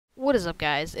What is up,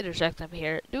 guys? Interjectum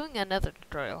here, doing another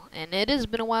tutorial, and it has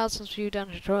been a while since we've done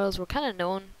tutorials. We're kind of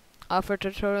known for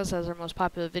tutorials as our most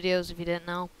popular videos, if you didn't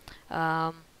know.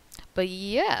 But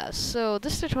yeah, so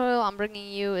this tutorial I'm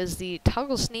bringing you is the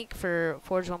ToggleSneak for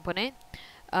Forge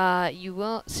 1.8. You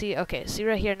will see, okay, see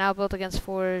right here, now built against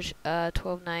Forge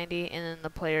 1290, and then the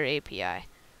player API.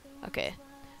 Okay,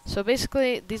 so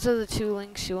basically, these are the two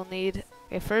links you will need.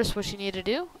 Okay, first, what you need to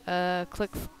do, I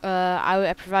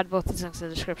provide both these links in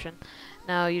the description.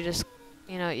 Now, you just,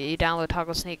 you download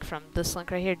ToggleSneak from this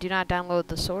link right here. Do not download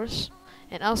the source.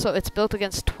 And also, it's built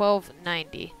against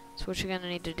 1290. So what you're going to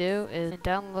need to do is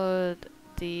download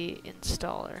the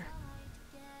installer.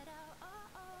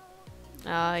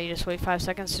 You just wait 5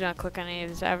 seconds. Do not click on any of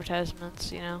these advertisements,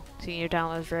 See your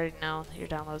download's ready. No, your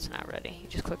download's not ready. You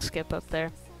just click skip up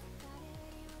there.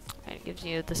 And it gives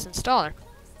you this installer.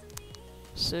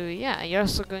 So yeah, you're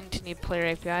also going to need player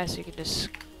API, so you can just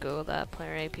go with that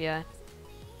player API.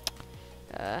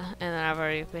 And then I've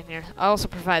already been here. I also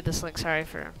provide this link, sorry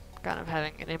for kind of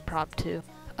having an impromptu.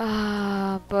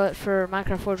 But for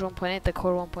Minecraft Forge 1.8, the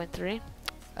core 1.3,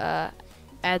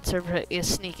 ad server is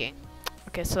sneaking.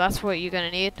 Okay, so that's what you're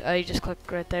gonna need. You just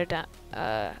click right there down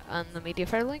on the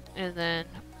MediaFire link, and then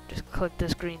just click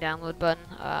this green download button.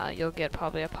 You'll get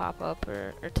probably a pop-up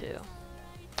or two.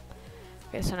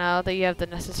 Okay, so now that you have the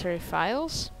necessary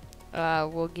files,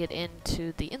 we'll get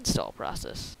into the install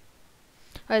process.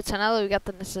 Alright, so now that we got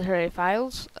the necessary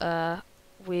files,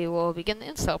 we will begin the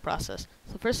install process.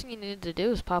 So the first thing you need to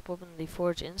do is pop open the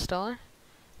Forge installer.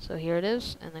 So here it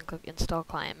is, and then click install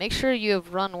client. Make sure you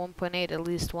have run 1.8 at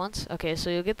least once. Okay, so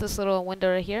you'll get this little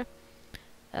window right here.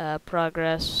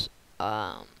 Progress,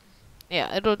 yeah,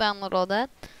 it'll download all that.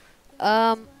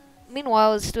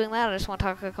 Meanwhile, it's doing that, I just want to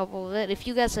talk a couple of it. If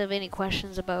you guys have any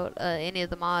questions about any of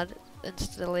the mod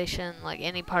installation, like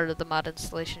any part of the mod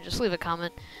installation, just leave a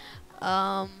comment.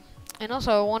 And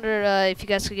also, I wonder if you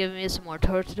guys could give me some more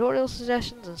tutorial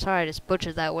suggestions. I'm sorry, I just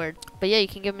butchered that word. But yeah, you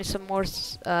can give me some more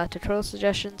tutorial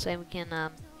suggestions, and we can,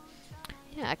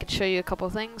 yeah, I can show you a couple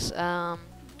of things.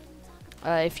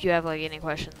 If you have like any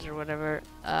questions or whatever.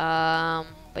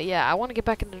 But yeah, I want to get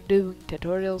back into doing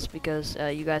tutorials because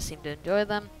you guys seem to enjoy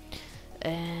them.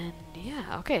 And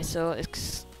yeah, okay, so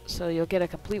you'll get a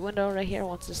complete window right here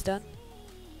once it's done.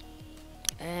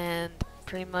 And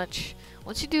pretty much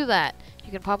once you do that,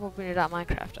 you can pop open your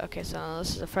 .minecraft. Okay, so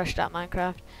this is a fresh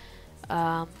 .minecraft.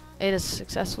 It is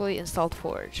successfully installed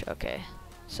Forge. Okay,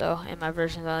 so in my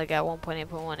version I got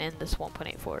 1.8.1 and this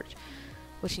 1.8 Forge.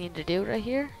 What you need to do right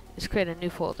here is create a new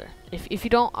folder. If you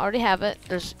don't already have it,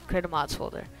 there's create a mods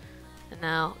folder. And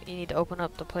now you need to open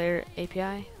up the player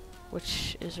API,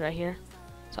 which is right here.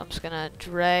 So I'm just gonna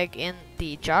drag in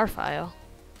the jar file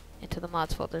into the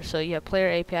mods folder. So you have player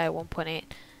API 1.8,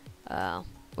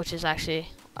 which is actually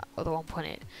the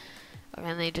 1.8. And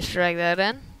then you just drag that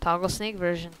in, ToggleSneak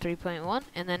version 3.1,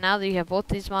 and then now that you have both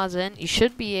these mods in, you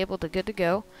should be able to good to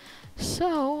go.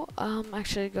 So I'm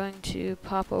actually going to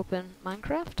pop open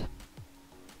Minecraft.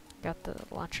 Got the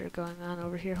launcher going on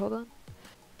over here. Hold on.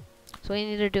 So what you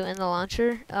need to do in the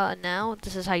launcher now,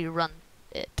 this is how you run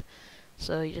it.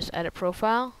 So you just edit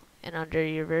profile, and under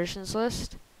your versions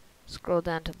list, scroll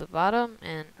down to the bottom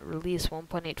and release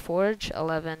 1.8 Forge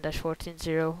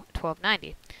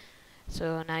 11-14.0.1290.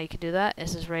 So now you can do that.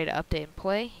 This is ready to update and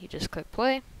play. You just click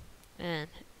play, and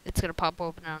it's gonna pop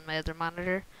open on my other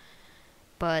monitor.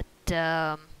 But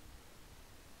yeah,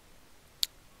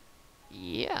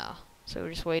 so we're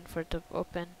just waiting for it to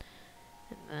open,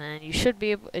 and then you should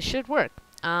be able. It should work.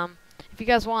 If you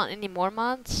guys want any more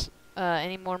mods,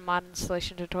 any more mod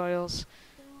installation tutorials,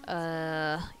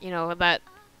 that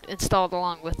installed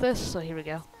along with this. So here we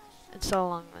go. Install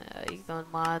along. You go in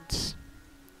mods.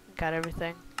 Got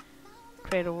everything.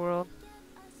 Create a world.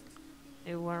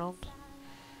 New world.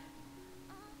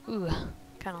 Ooh,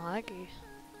 kind of laggy.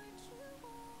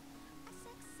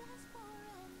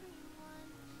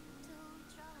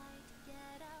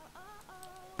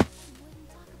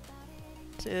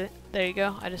 So there you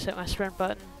go. I just hit my sprint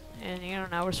button, and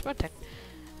now we're sprinting.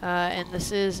 And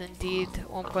this is indeed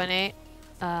 1.8.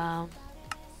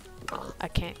 I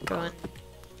can't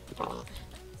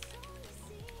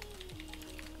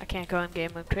go in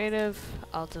game mode creative.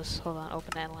 I'll just hold on,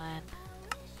 open that line.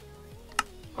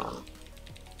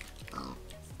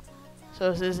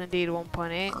 So this is indeed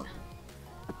 1.8.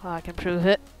 Oh, I can prove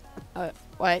it.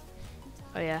 Wait.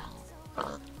 Oh yeah.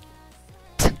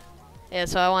 Yeah,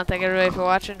 so I want to thank everybody for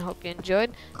watching. Hope you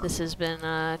enjoyed. This has been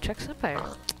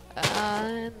ToggleSneak.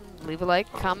 Leave a like,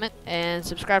 comment, and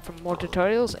subscribe for more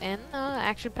tutorials and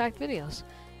action-packed videos.